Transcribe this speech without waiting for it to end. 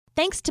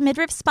Thanks to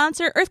Midriff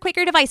sponsor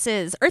Earthquaker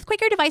Devices.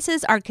 Earthquaker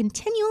Devices are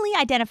continually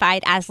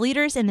identified as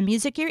leaders in the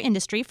music gear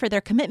industry for their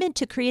commitment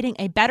to creating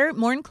a better,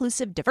 more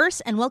inclusive,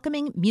 diverse, and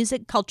welcoming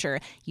music culture.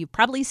 You've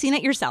probably seen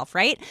it yourself,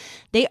 right?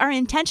 They are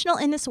intentional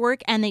in this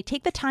work and they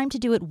take the time to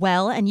do it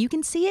well, and you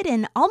can see it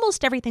in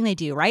almost everything they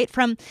do, right?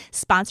 From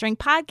sponsoring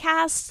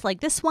podcasts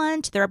like this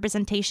one to their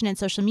representation in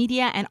social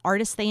media and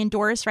artists they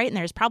endorse, right? And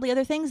there's probably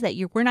other things that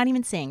we're not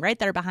even seeing, right?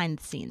 That are behind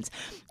the scenes.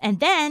 And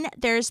then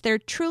there's their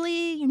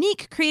truly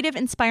unique, creative,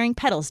 inspiring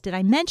pedals. Did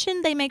I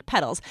mention they make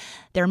pedals?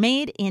 They're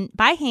made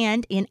by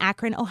hand in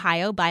Akron,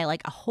 Ohio by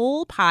like a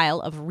whole pile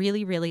of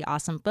really, really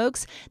awesome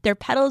folks. Their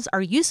pedals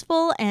are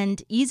useful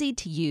and easy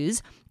to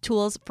use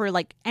tools for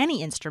like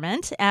any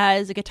instrument,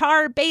 as a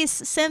guitar,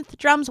 bass, synth,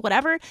 drums,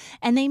 whatever.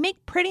 And they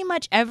make pretty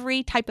much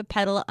every type of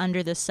pedal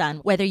under the sun.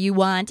 Whether you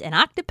want an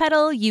octave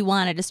pedal, you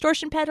want a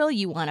distortion pedal,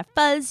 you want a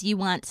fuzz, you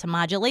want some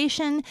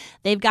modulation,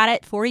 they've got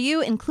it for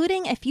you,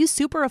 including a few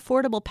super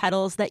affordable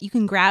pedals that you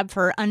can grab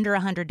for under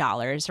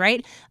 $100,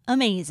 right?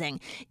 Amazing.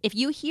 If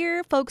you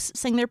hear folks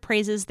sing their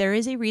praises, there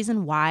is a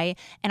reason why.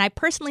 And I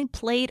personally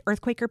played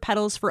Earthquaker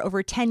pedals for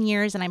over 10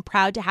 years, and I'm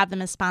proud to have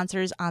them as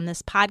sponsors on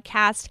this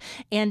podcast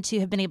and to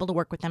have been able to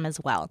work with them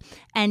as well.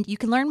 And you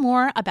can learn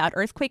more about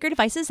Earthquaker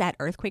Devices at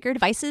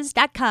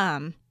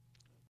earthquakerdevices.com.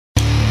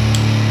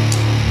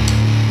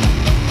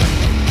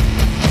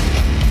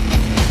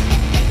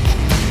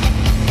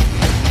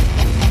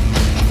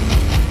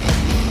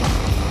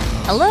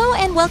 Hello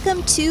and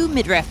welcome to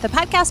Midriff, the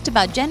podcast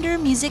about gender,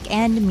 music,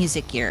 and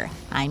music gear.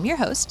 I'm your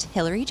host,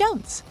 Hillary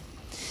Jones.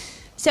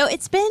 So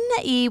it's been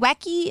a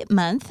wacky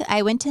month.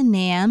 I went to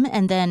NAMM,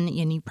 and then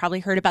you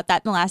probably heard about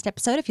that in the last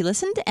episode if you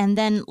listened. And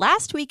then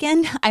last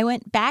weekend, I was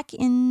back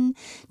in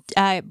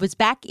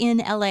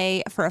LA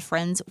for a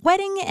friend's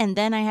wedding, and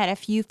then I had a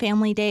few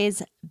family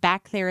days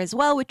back there as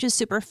well, which is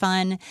super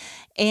fun.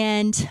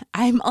 And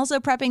I'm also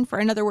prepping for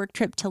another work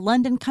trip to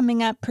London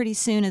coming up pretty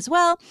soon as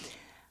well.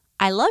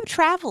 I love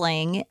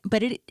traveling,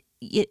 but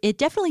it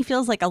definitely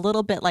feels like a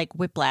little bit like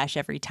whiplash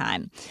every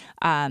time.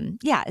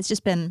 It's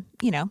just been,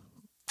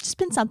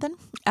 something.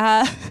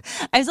 I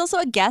was also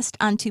a guest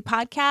on two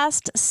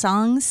podcasts,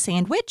 Songs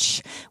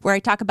Sandwich, where I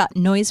talk about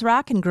noise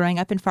rock and growing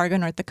up in Fargo,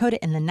 North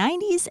Dakota in the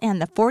 90s, and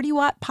the 40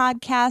 Watt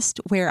podcast,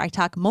 where I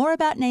talk more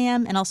about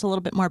NAMM and also a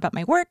little bit more about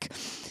my work.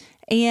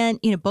 And,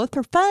 both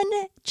are fun.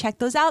 Check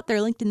those out.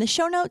 They're linked in the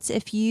show notes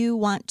if you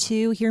want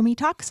to hear me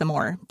talk some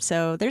more.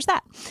 So there's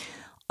that.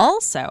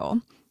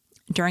 Also,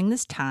 during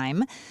this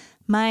time,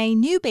 my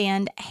new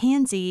band,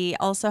 Handsy,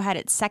 also had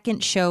its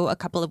second show a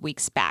couple of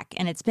weeks back,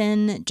 and it's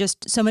been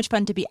just so much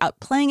fun to be out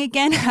playing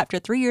again after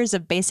 3 years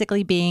of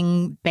basically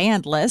being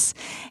bandless,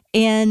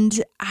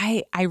 and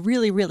I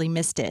really, really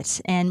missed it.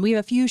 And we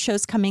have a few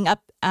shows coming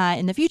up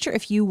in the future.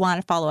 If you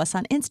want to follow us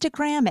on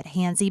Instagram at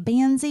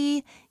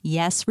HandsyBandsy,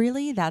 yes,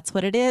 really, that's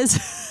what it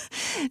is.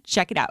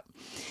 Check it out.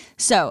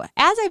 So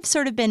as I've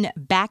sort of been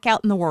back out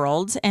in the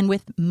world, and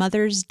with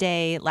Mother's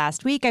Day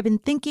last week, I've been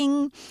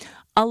thinking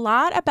a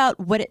lot about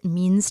what it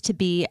means to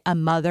be a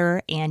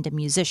mother and a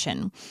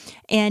musician.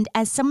 And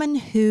as someone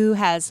who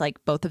has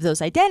like both of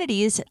those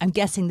identities, I'm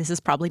guessing this is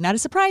probably not a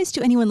surprise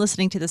to anyone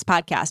listening to this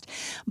podcast.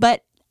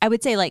 But I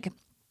would say, like,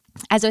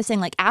 as I was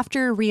saying, like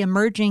after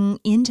reemerging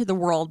into the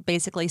world,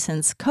 basically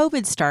since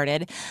COVID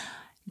started,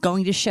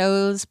 going to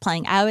shows,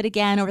 playing out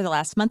again over the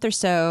last month or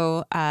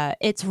so,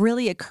 it's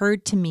really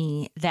occurred to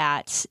me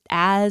that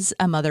as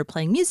a mother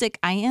playing music,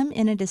 I am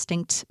in a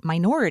distinct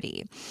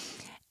minority.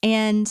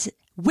 And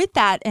with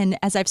that, and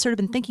as I've sort of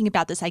been thinking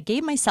about this, I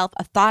gave myself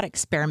a thought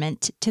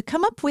experiment to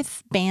come up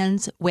with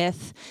bands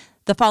with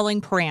the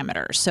following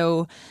parameters.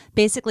 So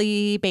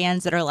basically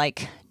bands that are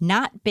like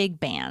not big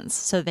bands.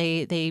 So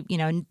they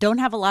don't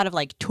have a lot of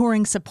like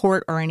touring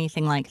support or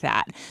anything like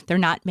that. They're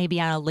not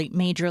maybe on a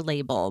major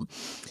label.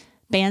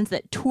 Bands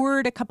that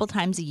toured a couple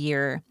times a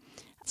year.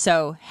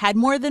 So had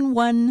more than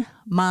one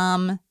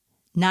mom,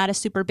 not a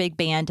super big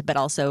band, but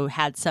also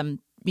had some,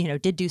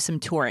 did do some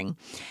touring.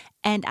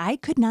 And I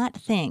could not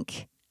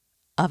think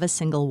of a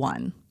single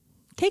one.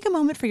 Take a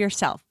moment for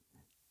yourself.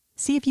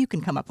 See if you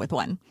can come up with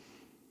one.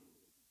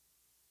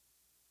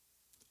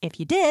 If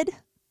you did,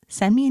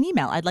 send me an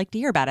email. I'd like to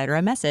hear about it, or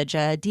a message,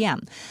 a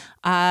DM.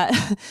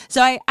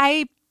 So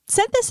I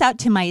sent this out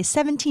to my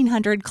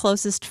 1,700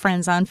 closest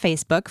friends on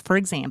Facebook for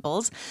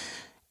examples.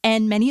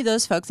 And many of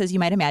those folks, as you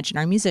might imagine,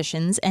 are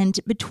musicians. And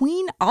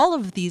between all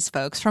of these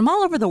folks from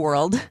all over the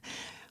world,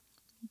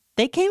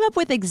 they came up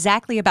with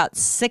exactly about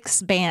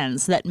 6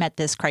 bands that met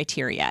this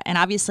criteria. And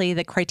obviously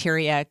the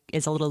criteria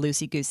is a little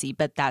loosey-goosey,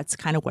 but that's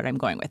kind of what I'm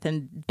going with.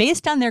 And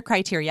based on their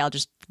criteria,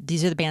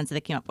 these are the bands that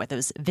they came up with. It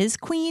was Viz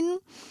Queen,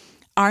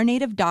 Our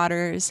Native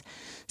Daughters,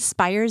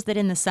 Spires That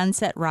in the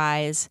Sunset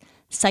Rise,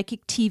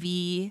 Psychic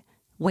TV,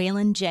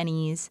 Waylon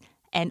Jennings,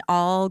 and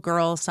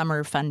all-girl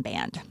summer fun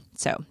band.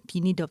 So if you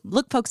need to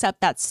look folks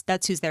up, that's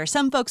who's there.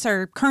 Some folks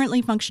are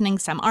currently functioning,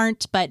 some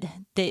aren't, but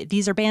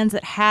these are bands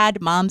that had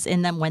moms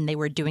in them when they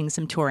were doing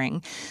some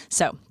touring.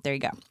 So there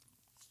you go.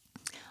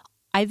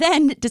 I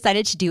then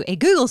decided to do a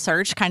Google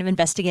search, kind of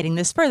investigating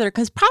this further,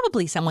 because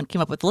probably someone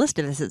came up with a list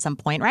of this at some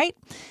point, right?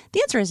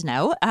 The answer is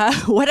no.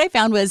 What I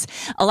found was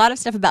a lot of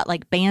stuff about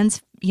like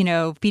bands,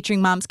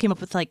 featuring moms, came up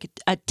with like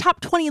a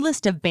top 20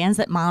 list of bands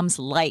that moms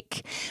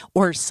like,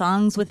 or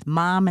songs with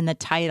mom in the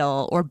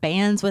title, or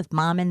bands with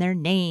mom in their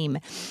name,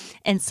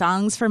 and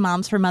songs for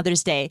moms for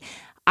Mother's Day.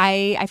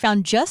 I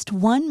found just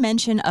one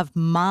mention of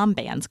mom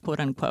bands, quote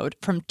unquote,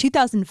 from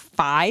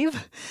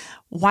 2005.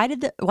 Why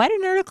did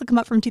an article come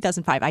up from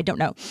 2005? I don't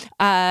know.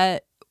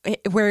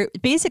 Where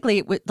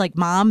basically like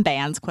mom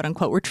bands, quote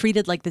unquote, were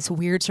treated like this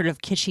weird sort of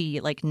kitschy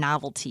like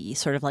novelty,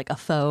 sort of like a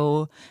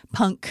faux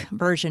punk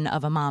version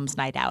of a mom's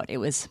night out. It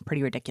was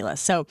pretty ridiculous.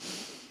 So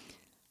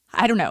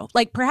I don't know,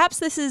 like perhaps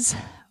this is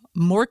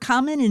more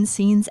common in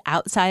scenes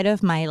outside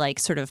of my like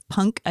sort of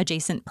punk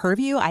adjacent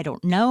purview. I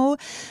don't know.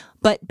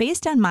 But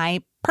based on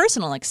my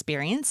personal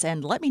experience,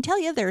 and let me tell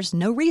you, there's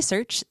no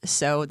research,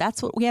 so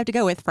that's what we have to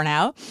go with for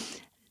now.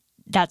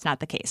 That's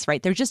not the case,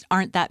 right? There just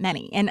aren't that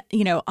many. And,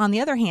 on the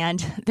other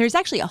hand, there's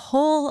actually a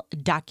whole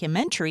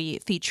documentary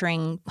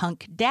featuring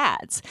punk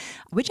dads,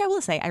 which I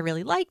will say I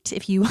really liked.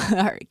 If you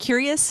are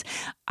curious,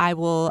 I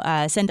will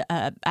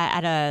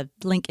add a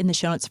link in the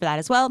show notes for that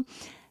as well.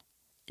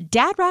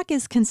 Dad rock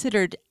is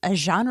considered a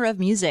genre of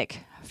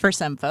music for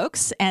some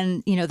folks.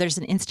 And, there's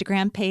an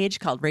Instagram page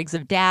called Rigs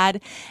of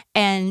Dad.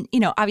 And,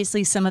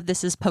 obviously some of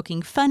this is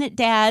poking fun at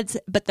dads.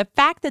 But the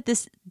fact that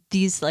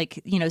these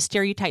like,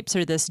 stereotypes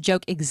or this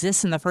joke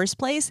exists in the first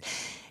place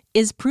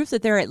is proof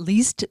that there are at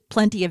least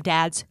plenty of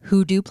dads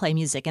who do play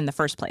music in the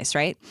first place,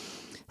 right?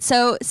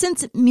 So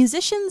since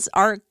musicians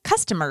are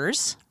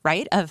customers,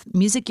 right, of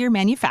music gear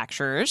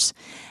manufacturers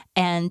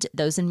and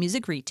those in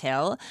music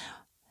retail,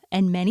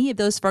 and many of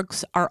those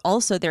folks are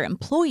also their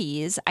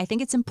employees, I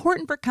think it's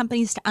important for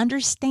companies to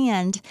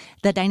understand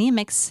the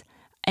dynamics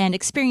and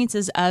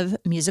experiences of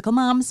musical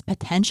moms,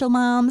 potential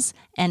moms,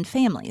 and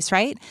families,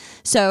 right?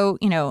 So,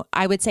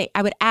 I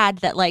would add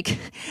that like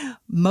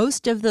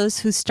most of those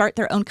who start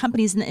their own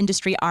companies in the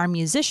industry are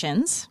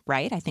musicians,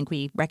 right? I think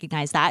we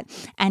recognize that.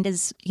 And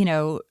it's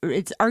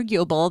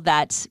arguable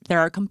that there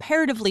are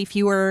comparatively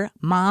fewer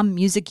mom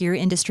music gear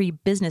industry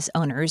business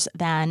owners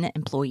than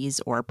employees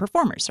or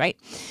performers, right?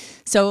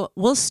 So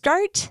we'll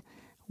start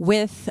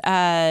with,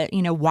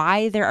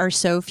 why there are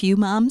so few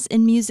moms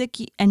in music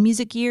and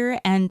music gear,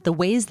 and the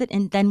ways that,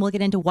 and then we'll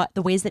get into what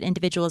the ways that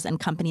individuals and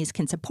companies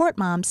can support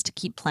moms to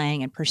keep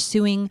playing and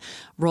pursuing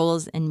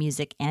roles in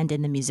music and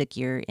in the music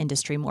gear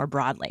industry more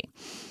broadly.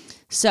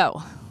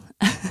 So,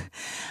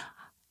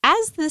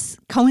 as this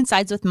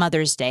coincides with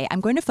Mother's Day,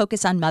 I'm going to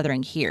focus on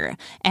mothering here.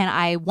 And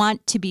I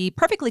want to be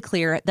perfectly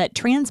clear that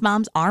trans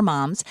moms are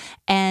moms,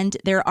 and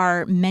there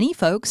are many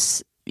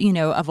folks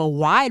of a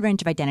wide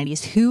range of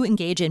identities who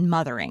engage in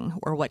mothering,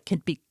 or what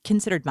could be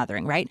considered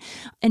mothering, right?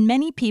 And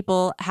many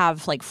people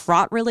have like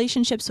fraught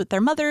relationships with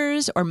their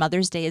mothers, or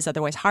Mother's Day is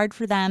otherwise hard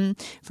for them.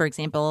 For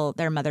example,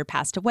 their mother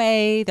passed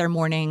away, they're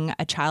mourning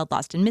a child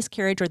lost in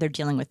miscarriage, or they're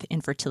dealing with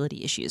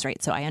infertility issues,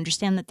 right? So I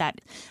understand that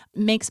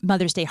makes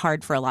Mother's Day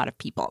hard for a lot of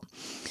people.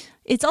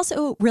 It's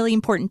also really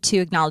important to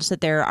acknowledge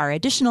that there are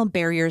additional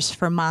barriers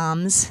for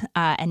moms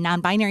and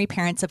non-binary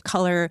parents of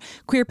color,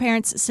 queer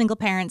parents, single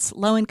parents,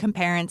 low-income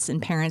parents, and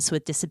parents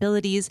with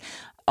disabilities.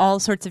 All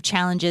sorts of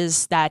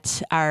challenges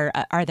that are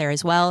there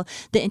as well.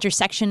 The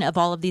intersection of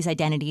all of these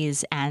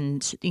identities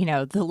and,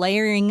 the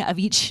layering of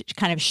each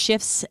kind of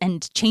shifts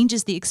and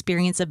changes the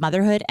experience of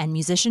motherhood and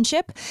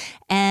musicianship.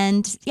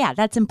 And yeah,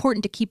 that's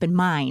important to keep in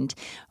mind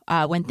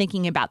when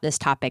thinking about this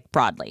topic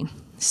broadly.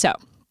 So,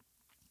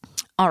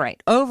 all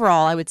right.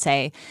 Overall, I would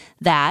say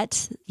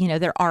that,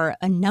 there are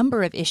a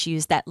number of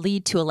issues that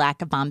lead to a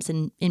lack of moms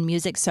in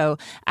music. So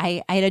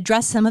I had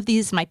addressed some of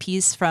these in my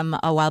piece from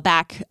a while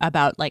back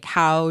about like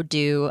how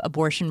do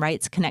abortion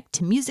rights connect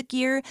to music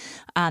gear.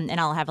 And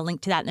I'll have a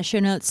link to that in the show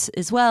notes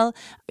as well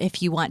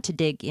if you want to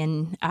dig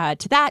in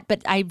to that.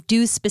 But I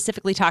do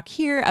specifically talk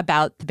here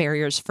about the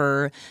barriers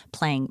for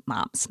playing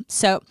moms.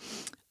 So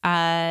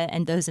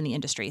and those in the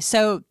industry.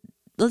 So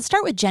let's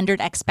start with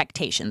gendered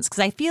expectations,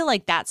 because I feel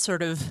like that's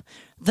sort of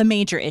the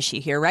major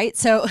issue here, right?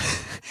 So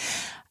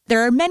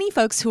there are many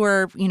folks who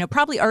are,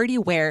 probably already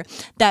aware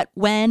that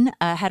when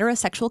a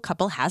heterosexual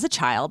couple has a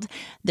child,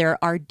 there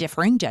are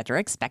differing gender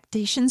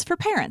expectations for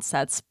parents.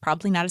 That's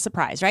probably not a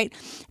surprise, right?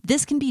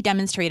 This can be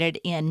demonstrated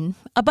in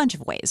a bunch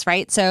of ways,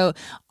 right? So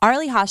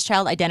Arlie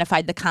Hochschild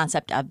identified the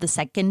concept of the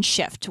second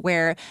shift,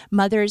 where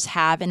mothers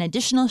have an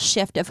additional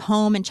shift of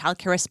home and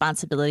childcare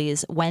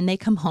responsibilities when they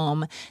come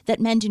home that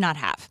men do not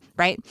have,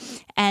 right?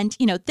 And,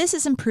 this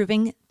is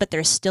improving, but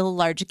there's still a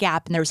large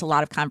gap. And there was a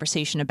lot of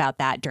conversation about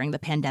that during the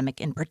pandemic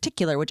in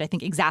particular, which I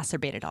think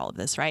exacerbated all of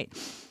this, right?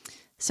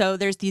 So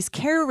there's these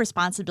care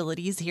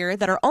responsibilities here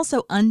that are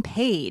also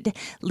unpaid,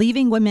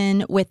 leaving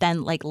women with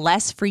then like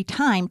less free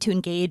time to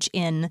engage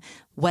in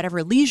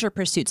whatever leisure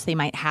pursuits they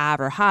might have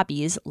or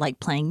hobbies like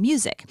playing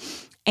music.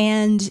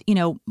 And,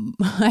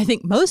 I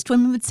think most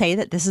women would say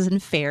that this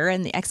isn't fair,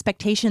 and the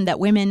expectation that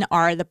women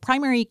are the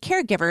primary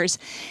caregivers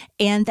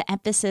and the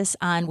emphasis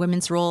on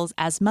women's roles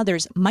as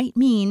mothers might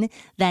mean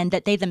then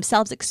that they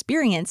themselves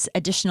experience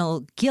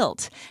additional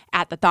guilt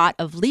at the thought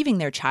of leaving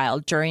their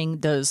child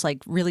during those like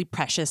really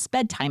precious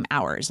bedtime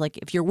hours. Like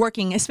if you're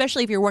working,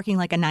 especially if you're working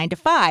like a 9 to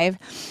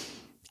 5,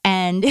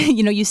 and,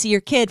 you see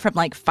your kid from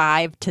like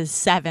 5 to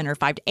 7 or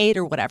 5 to 8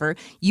 or whatever,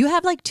 you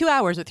have like 2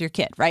 hours with your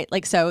kid, right?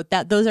 Like, so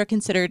that those are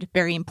considered a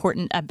very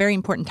important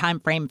time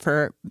frame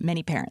for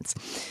many parents.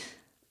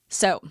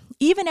 So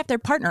even if their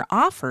partner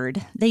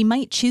offered, they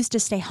might choose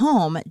to stay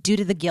home due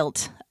to the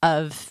guilt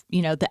of,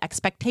 the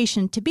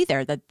expectation to be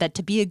there, that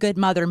to be a good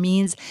mother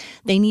means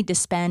they need to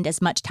spend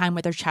as much time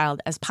with their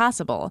child as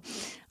possible.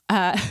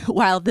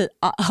 While the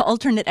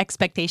alternate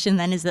expectation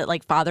then is that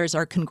like fathers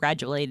are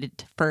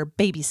congratulated for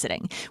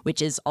babysitting,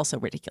 which is also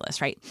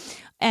ridiculous, right?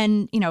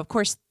 And, of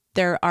course,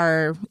 there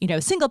are,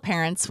 single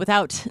parents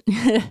without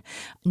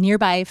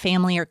nearby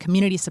family or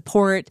community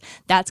support.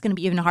 That's going to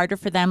be even harder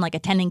for them. Like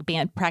attending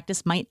band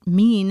practice might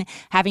mean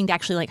having to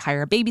actually like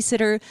hire a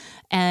babysitter.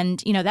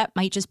 And, that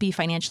might just be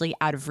financially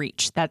out of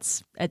reach.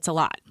 It's a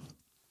lot.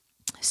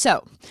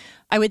 So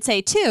I would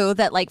say, too,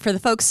 that like for the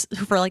folks,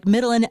 for like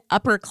middle and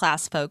upper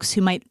class folks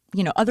who might,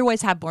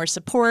 otherwise have more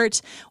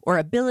support or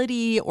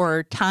ability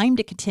or time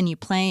to continue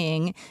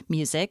playing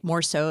music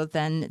more so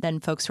than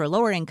folks who are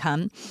lower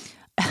income,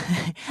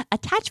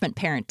 attachment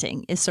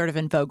parenting is sort of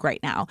in vogue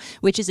right now,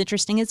 which is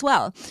interesting as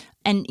well.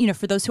 And,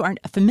 for those who aren't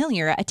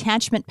familiar,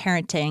 attachment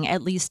parenting,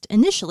 at least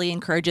initially,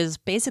 encourages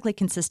basically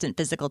consistent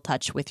physical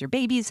touch with your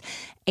babies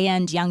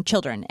and young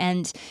children.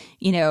 And,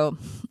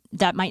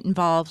 that might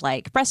involve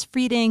like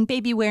breastfeeding,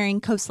 baby wearing,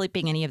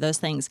 co-sleeping, any of those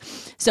things.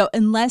 So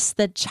unless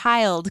the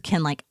child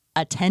can like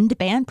attend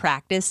band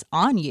practice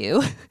on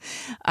you,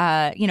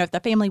 if the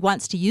family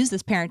wants to use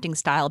this parenting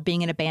style,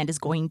 being in a band is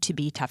going to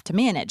be tough to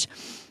manage.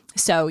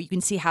 So you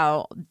can see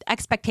how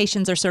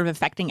expectations are sort of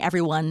affecting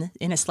everyone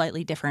in a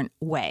slightly different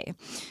way.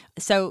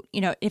 So,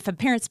 if a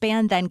parent's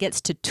band then gets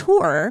to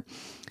tour,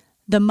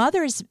 the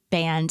mother's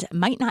band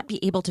might not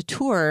be able to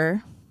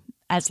tour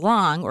as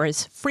long or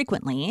as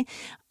frequently,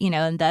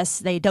 and thus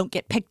they don't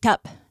get picked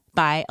up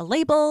by a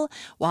label,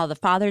 while the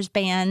father's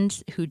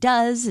band, who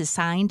does, is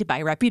signed by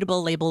a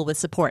reputable label with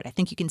support. I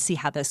think you can see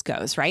how this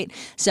goes, right?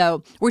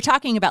 So we're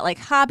talking about like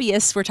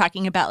hobbyists. We're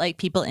talking about like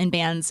people in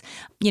bands,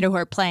 who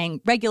are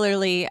playing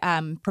regularly,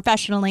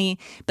 professionally.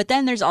 But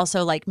then there's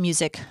also like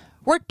music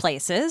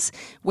workplaces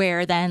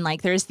where then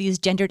like there's these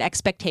gendered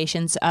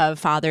expectations of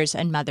fathers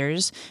and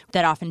mothers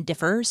that often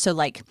differ. So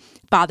like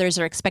fathers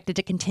are expected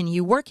to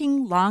continue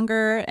working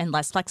longer and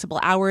less flexible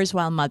hours,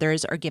 while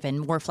mothers are given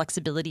more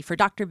flexibility for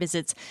doctor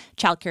visits,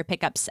 childcare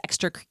pickups,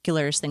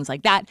 extracurriculars, things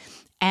like that.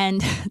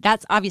 And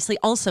that's obviously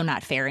also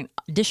not fair and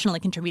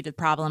additionally contribute to the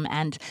problem,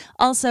 and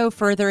also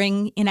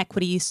furthering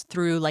inequities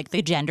through like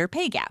the gender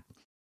pay gap.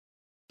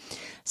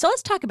 So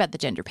let's talk about the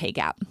gender pay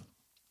gap.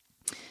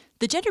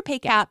 The gender pay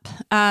gap,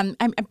 I'm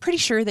pretty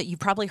sure that you've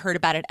probably heard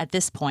about it at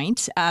this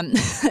point.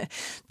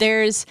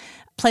 There's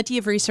plenty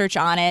of research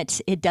on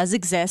it. It does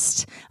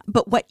exist.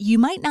 But what you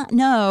might not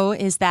know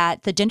is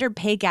that the gender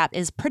pay gap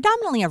is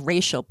predominantly a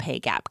racial pay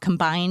gap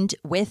combined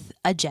with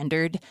a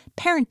gendered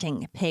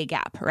parenting pay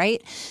gap,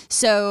 right?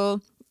 So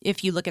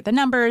if you look at the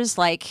numbers,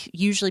 like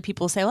usually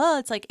people say, well,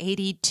 it's like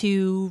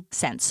 82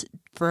 cents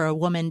for a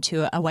woman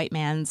to a white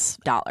man's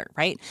dollar,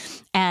 right?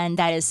 And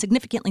that is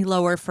significantly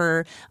lower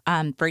for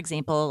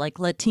example, like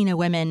Latina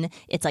women,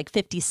 it's like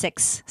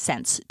 56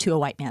 cents to a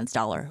white man's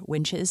dollar,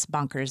 which is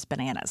bonkers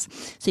bananas.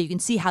 So you can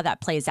see how that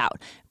plays out.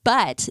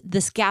 But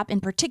this gap in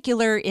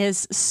particular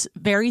is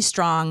very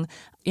strong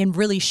and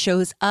really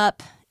shows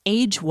up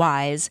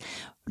age-wise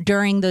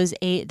during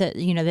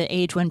the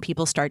age when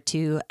people start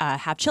to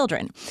have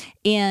children.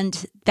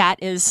 And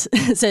that is,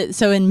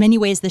 so in many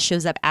ways, this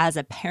shows up as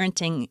a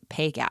parenting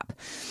pay gap.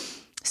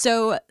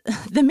 So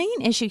the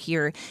main issue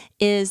here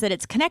is that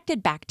it's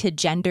connected back to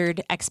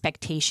gendered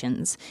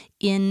expectations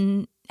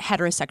in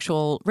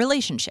heterosexual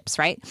relationships,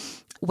 right?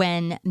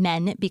 When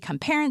men become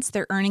parents,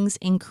 their earnings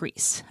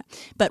increase.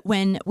 But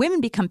when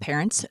women become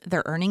parents,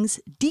 their earnings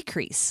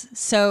decrease.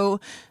 So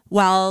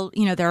while,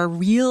 there are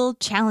real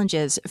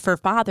challenges for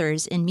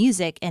fathers in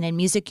music and in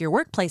Music Your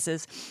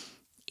Workplaces,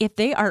 if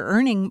they are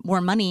earning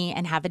more money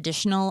and have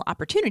additional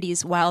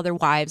opportunities while their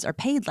wives are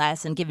paid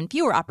less and given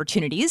fewer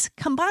opportunities,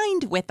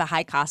 combined with the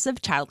high costs of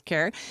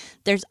childcare,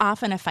 there's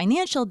often a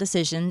financial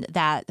decision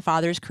that the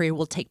father's career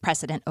will take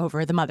precedent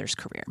over the mother's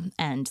career.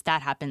 And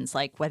that happens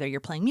like whether you're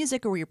playing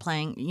music or you're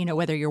playing,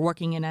 whether you're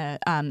working in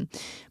a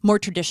more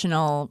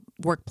traditional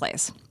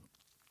workplace.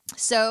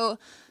 So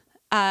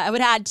I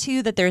would add,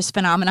 too, that there's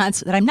phenomena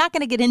that I'm not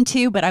going to get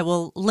into, but I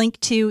will link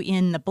to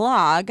in the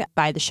blog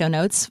by the show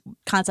notes.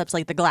 Concepts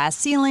like the glass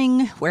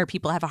ceiling, where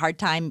people have a hard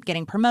time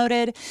getting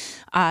promoted,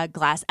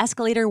 glass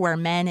escalator, where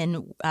men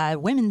in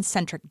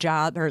women-centric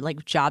jobs, or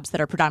like jobs that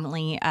are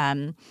predominantly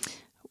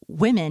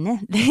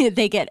women,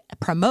 they get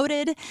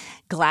promoted,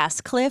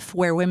 glass cliff,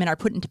 where women are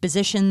put into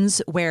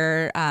positions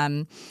where,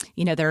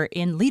 they're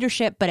in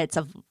leadership, but it's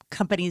of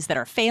companies that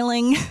are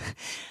failing,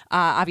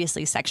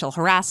 obviously sexual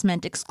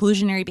harassment,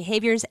 exclusionary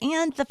behaviors,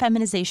 and the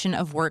feminization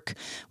of work,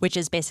 which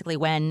is basically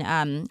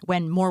when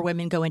more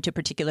women go into a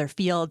particular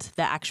field,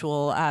 the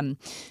actual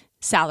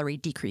salary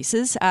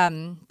decreases.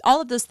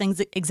 All of those things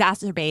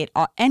exacerbate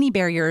any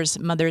barriers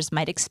mothers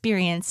might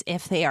experience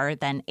if they are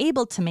then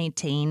able to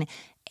maintain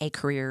a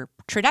career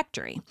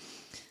trajectory.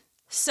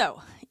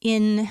 So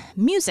in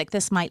music,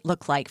 this might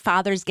look like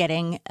fathers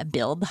getting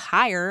billed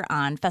higher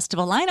on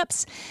festival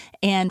lineups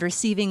and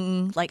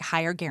receiving like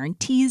higher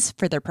guarantees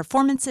for their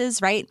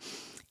performances, right?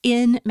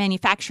 In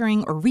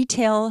manufacturing or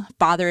retail,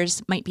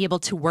 fathers might be able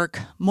to work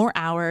more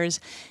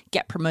hours,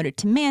 get promoted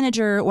to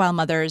manager, while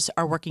mothers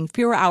are working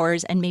fewer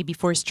hours and may be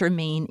forced to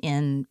remain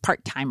in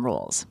part-time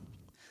roles.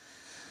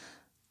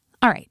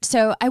 All right,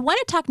 so I want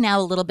to talk now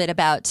a little bit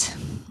about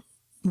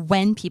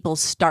when people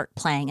start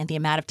playing and the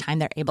amount of time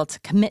they're able to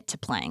commit to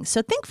playing.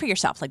 So think for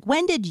yourself, like,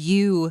 when did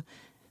you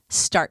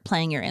start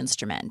playing your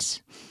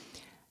instrument?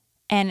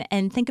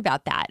 And think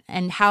about that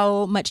and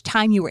how much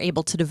time you were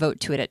able to devote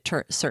to it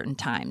at certain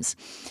times.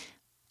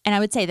 And I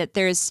would say that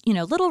there's,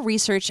 little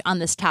research on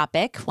this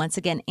topic. Once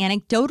again,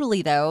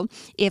 anecdotally, though,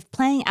 if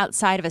playing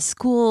outside of a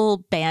school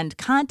band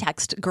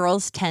context,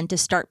 girls tend to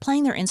start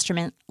playing their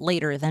instrument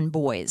later than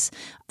boys.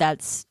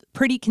 That's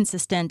pretty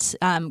consistent.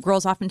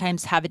 Girls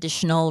oftentimes have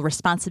additional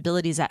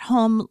responsibilities at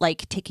home,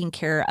 like taking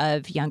care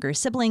of younger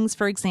siblings,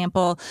 for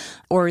example,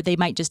 or they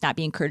might just not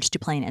be encouraged to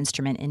play an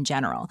instrument in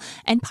general.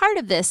 And part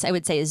of this, I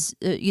would say, is,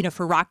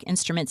 for rock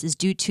instruments is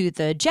due to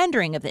the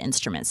gendering of the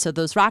instruments. So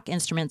those rock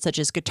instruments, such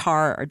as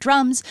guitar or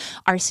drums,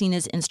 are seen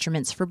as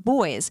instruments for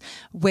boys,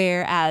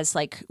 whereas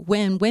like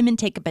when women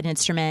take up an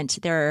instrument,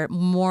 they're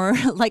more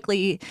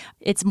likely,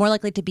 it's more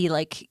likely to be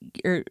like,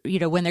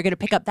 when they're going to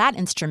pick up that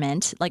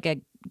instrument, like a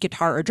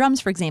guitar or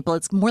drums, for example,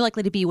 it's more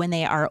likely to be when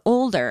they are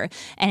older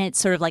and it's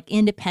sort of like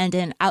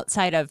independent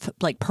outside of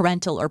like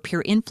parental or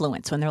peer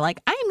influence, when they're like,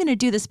 I'm going to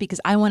do this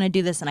because I want to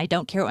do this and I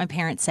don't care what my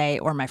parents say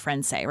or my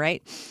friends say,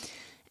 right?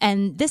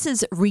 And this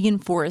is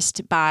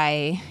reinforced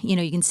by,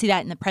 you can see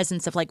that in the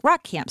presence of like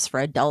rock camps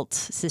for adult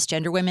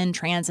cisgender women,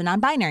 trans and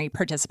non-binary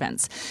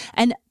participants.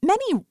 And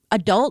many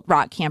adult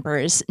rock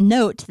campers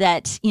note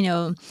that,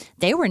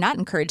 they were not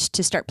encouraged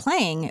to start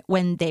playing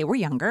when they were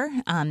younger,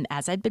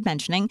 as I've been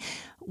mentioning,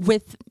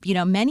 with,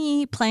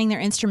 many playing their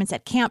instruments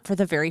at camp for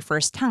the very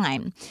first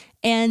time.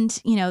 And,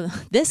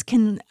 this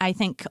can, I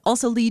think,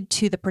 also lead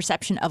to the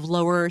perception of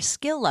lower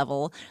skill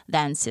level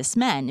than cis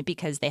men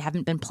because they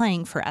haven't been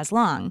playing for as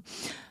long,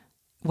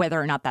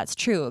 whether or not that's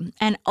true.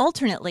 And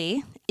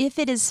alternately, if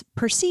it is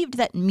perceived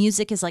that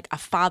music is like a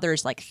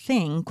father's like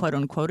thing, quote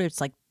unquote,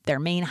 it's like their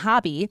main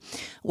hobby,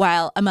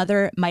 while a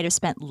mother might have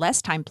spent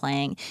less time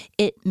playing,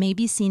 it may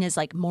be seen as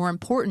like more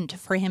important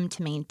for him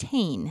to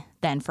maintain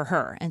than for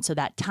her. And so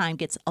that time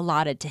gets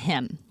allotted to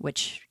him,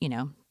 which,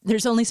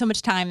 there's only so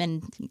much time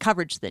and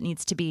coverage that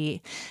needs to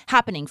be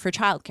happening for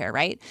childcare,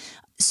 right?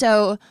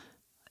 So,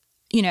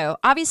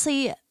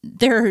 obviously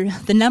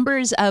the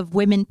numbers of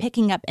women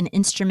picking up an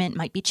instrument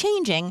might be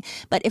changing,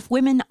 but if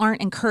women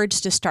aren't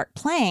encouraged to start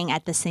playing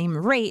at the same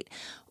rate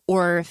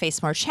or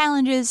face more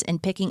challenges in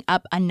picking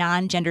up a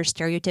non-gender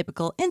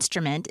stereotypical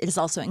instrument, it is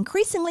also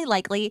increasingly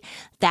likely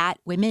that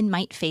women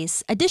might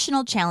face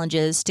additional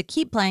challenges to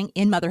keep playing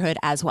in motherhood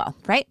as well,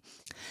 right?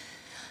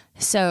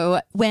 So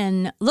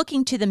when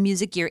looking to the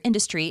music gear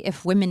industry,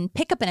 if women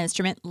pick up an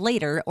instrument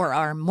later or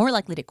are more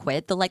likely to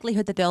quit, the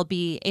likelihood that they'll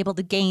be able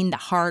to gain the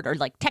hard or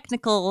like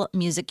technical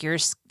music gear,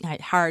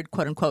 hard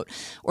quote unquote,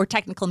 or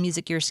technical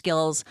music gear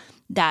skills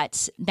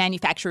that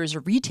manufacturers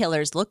or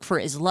retailers look for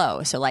is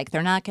low. So like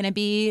they're not going to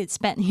be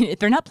if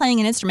they're not playing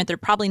an instrument, they're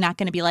probably not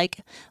going to be like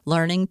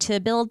learning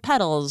to build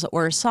pedals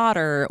or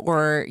solder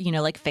or,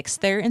 like fix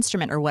their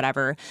instrument or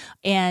whatever.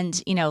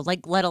 And,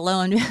 like let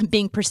alone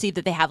being perceived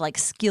that they have like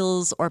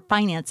skills or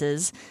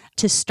finances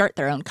to start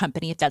their own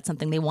company. If that's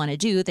something they want to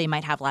do, they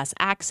might have less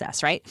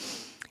access, right?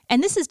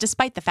 And this is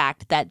despite the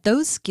fact that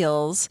those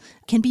skills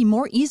can be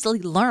more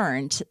easily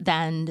learned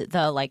than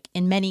the, like,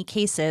 in many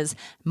cases,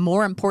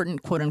 more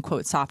important, quote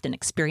unquote, soft and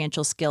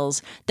experiential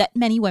skills that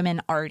many women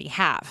already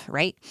have,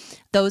 right?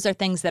 Those are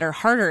things that are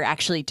harder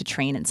actually to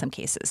train in some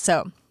cases.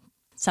 So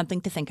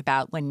something to think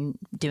about when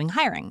doing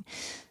hiring.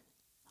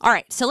 All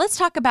right, so let's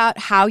talk about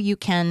how you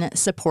can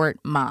support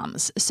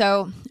moms.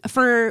 So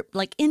for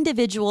like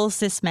individual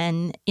cis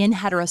men in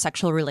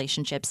heterosexual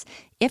relationships,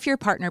 if your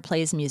partner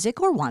plays music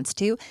or wants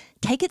to,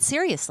 take it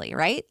seriously,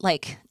 right?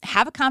 Like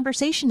have a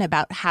conversation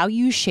about how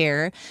you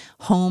share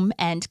home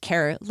and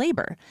care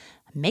labor.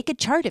 Make a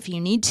chart if you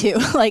need to.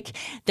 Like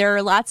there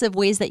are lots of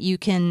ways that you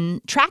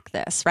can track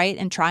this, right?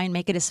 And try and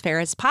make it as fair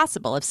as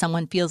possible if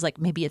someone feels like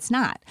maybe it's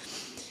not.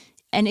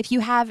 And if you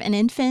have an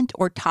infant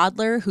or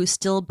toddler who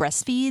still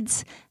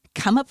breastfeeds,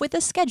 come up with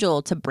a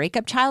schedule to break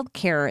up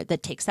childcare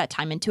that takes that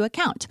time into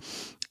account.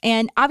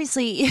 And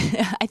obviously,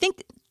 I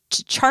think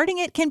charting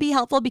it can be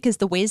helpful because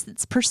the ways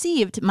it's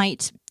perceived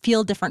might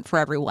feel different for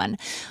everyone.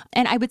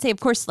 And I would say, of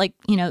course,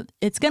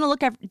 it's going to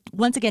look,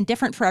 once again,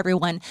 different for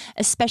everyone,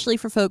 especially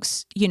for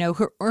folks,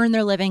 who earn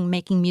their living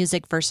making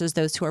music versus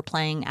those who are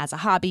playing as a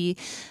hobby.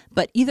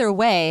 But either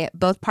way,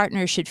 both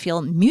partners should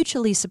feel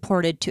mutually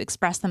supported to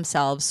express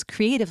themselves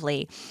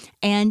creatively.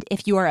 And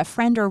if you are a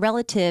friend or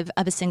relative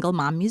of a single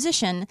mom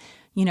musician,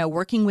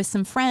 working with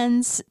some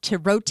friends to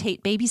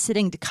rotate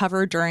babysitting to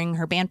cover during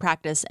her band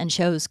practice and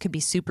shows could be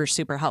super,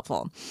 super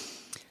helpful.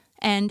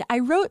 And I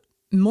wrote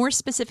more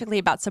specifically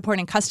about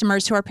supporting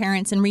customers who are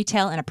parents in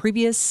retail in a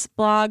previous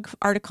blog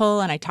article,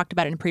 and I talked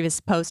about it in a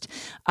previous post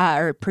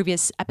or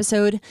previous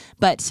episode.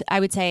 But I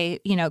would say,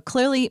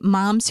 clearly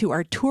moms who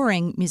are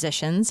touring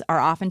musicians are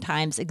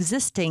oftentimes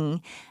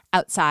existing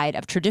outside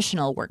of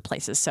traditional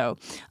workplaces. So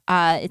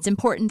it's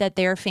important that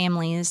their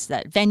families,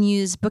 that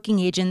venues, booking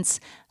agents,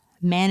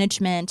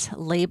 management,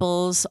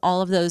 labels,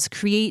 all of those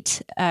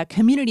create a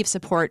community of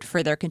support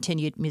for their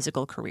continued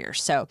musical career.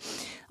 So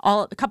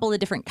a couple of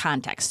different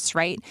contexts,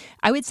 right?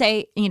 I would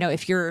say,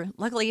 if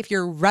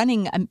you're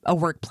running a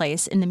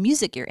workplace in the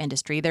music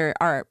industry, there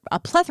are a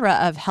plethora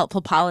of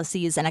helpful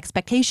policies and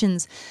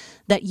expectations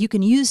that you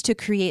can use to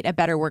create a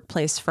better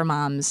workplace for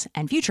moms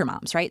and future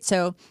moms, right?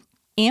 So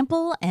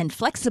ample and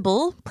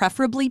flexible,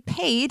 preferably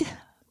paid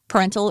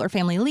parental or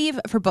family leave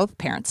for both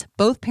parents.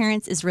 Both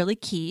parents is really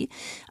key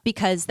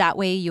because that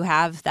way you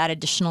have that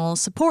additional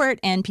support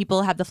and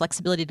people have the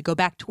flexibility to go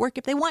back to work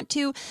if they want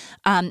to.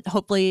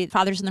 Hopefully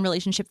fathers in the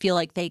relationship feel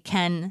like they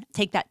can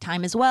take that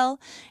time as well.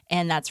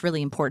 And that's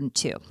really important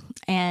too.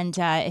 And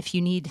if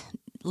you need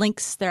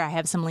links there, I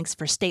have some links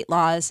for state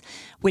laws,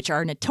 which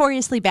are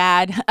notoriously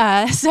bad.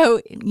 So,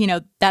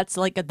 that's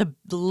like at the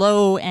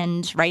low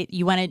end, right?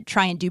 You want to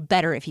try and do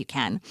better if you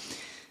can.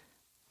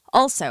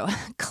 Also,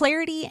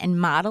 clarity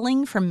and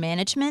modeling from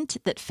management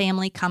that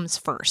family comes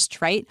first,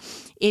 right?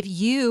 If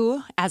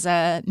you, as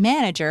a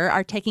manager,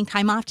 are taking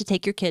time off to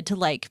take your kid to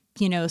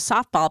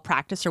softball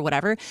practice or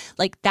whatever,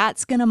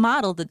 that's going to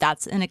model that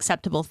that's an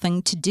acceptable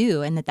thing to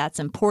do and that that's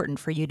important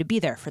for you to be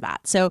there for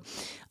that. So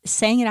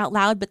saying it out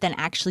loud, but then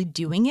actually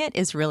doing it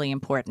is really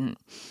important.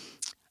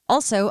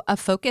 Also, a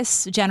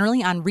focus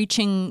generally on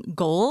reaching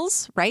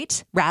goals,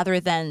 right? Rather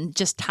than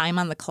just time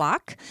on the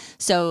clock.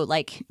 So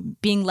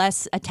being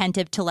less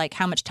attentive to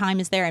how much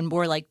time is there and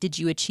more did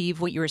you achieve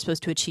what you were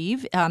supposed to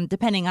achieve?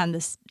 Depending on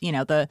this,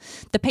 the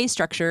pay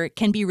structure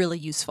can be really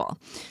useful.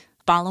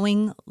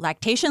 Following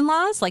lactation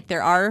laws,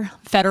 there are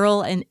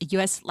federal and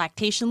U.S.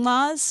 lactation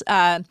laws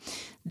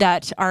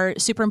that are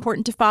super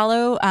important to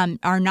follow,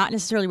 are not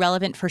necessarily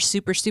relevant for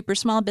super, super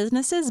small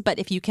businesses, but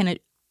if you can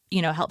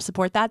help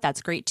support that,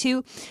 that's great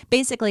too.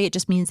 Basically, it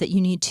just means that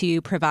you need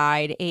to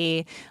provide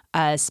a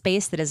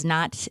space that is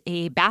not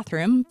a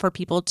bathroom for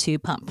people to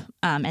pump,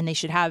 and they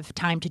should have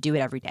time to do it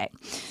every day.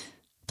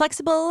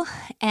 Flexible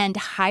and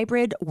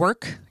hybrid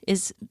work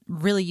is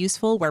really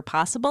useful where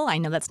possible. I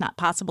know that's not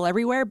possible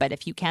everywhere, but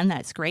if you can,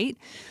 that's great.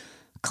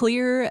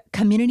 Clear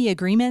community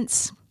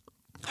agreements,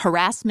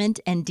 harassment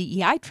and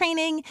DEI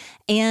training,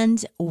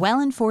 and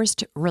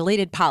well-enforced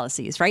related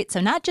policies, right? So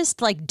not just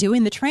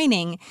doing the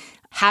training,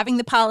 having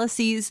the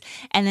policies,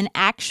 and then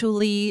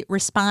actually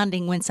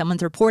responding when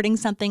someone's reporting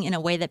something in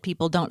a way that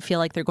people don't feel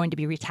like they're going to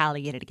be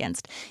retaliated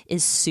against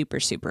is super,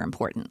 super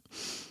important.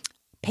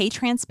 Pay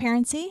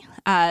transparency,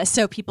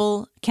 so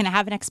people can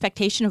have an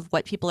expectation of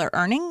what people are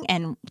earning,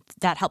 and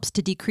that helps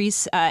to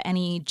decrease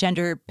any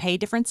gender pay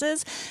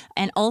differences.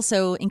 And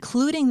also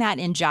including that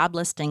in job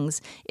listings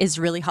is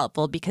really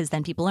helpful because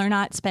then people are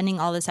not spending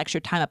all this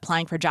extra time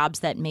applying for jobs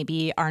that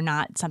maybe are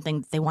not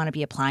something they want to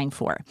be applying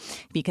for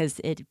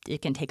because it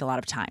can take a lot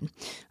of time.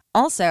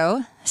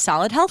 Also,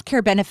 solid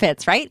healthcare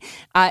benefits, right?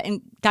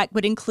 And that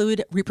would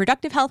include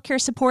reproductive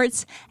healthcare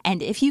supports.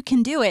 And if you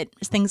can do it,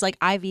 things like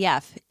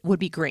IVF would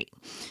be great.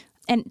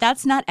 And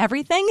that's not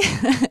everything.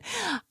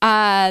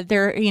 And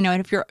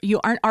if you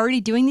aren't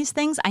already doing these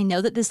things, I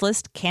know that this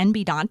list can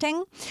be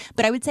daunting,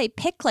 but I would say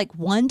pick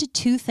 1 to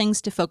 2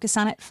 things to focus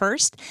on at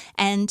first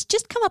and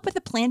just come up with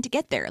a plan to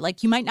get there.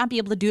 You might not be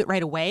able to do it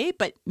right away,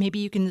 but maybe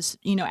you can,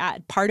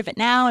 add part of it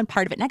now and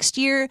part of it next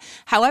year.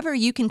 However,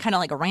 you can kind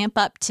of ramp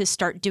up to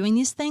start doing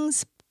these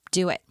things,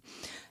 do it.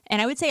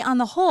 And I would say on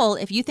the whole,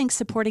 if you think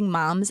supporting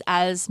moms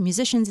as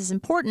musicians is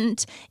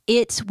important,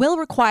 it will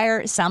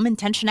require some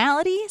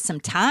intentionality,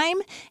 some time,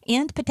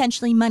 and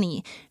potentially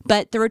money.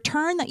 But the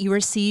return that you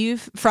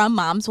receive from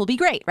moms will be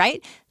great,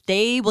 right?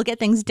 They will get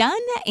things done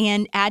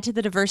and add to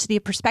the diversity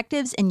of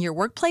perspectives in your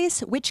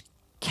workplace, which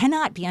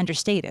cannot be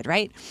understated,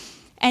 right?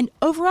 And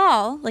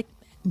overall,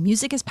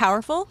 music is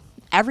powerful.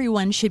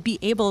 Everyone should be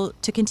able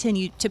to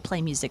continue to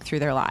play music through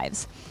their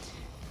lives.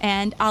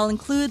 And I'll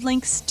include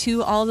links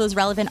to all those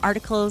relevant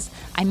articles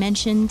I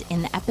mentioned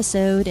in the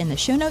episode in the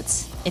show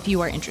notes if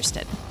you are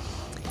interested.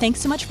 Thanks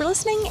so much for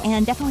listening,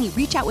 and definitely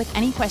reach out with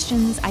any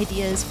questions,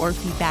 ideas, or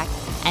feedback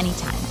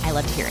anytime. I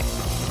love to hear it.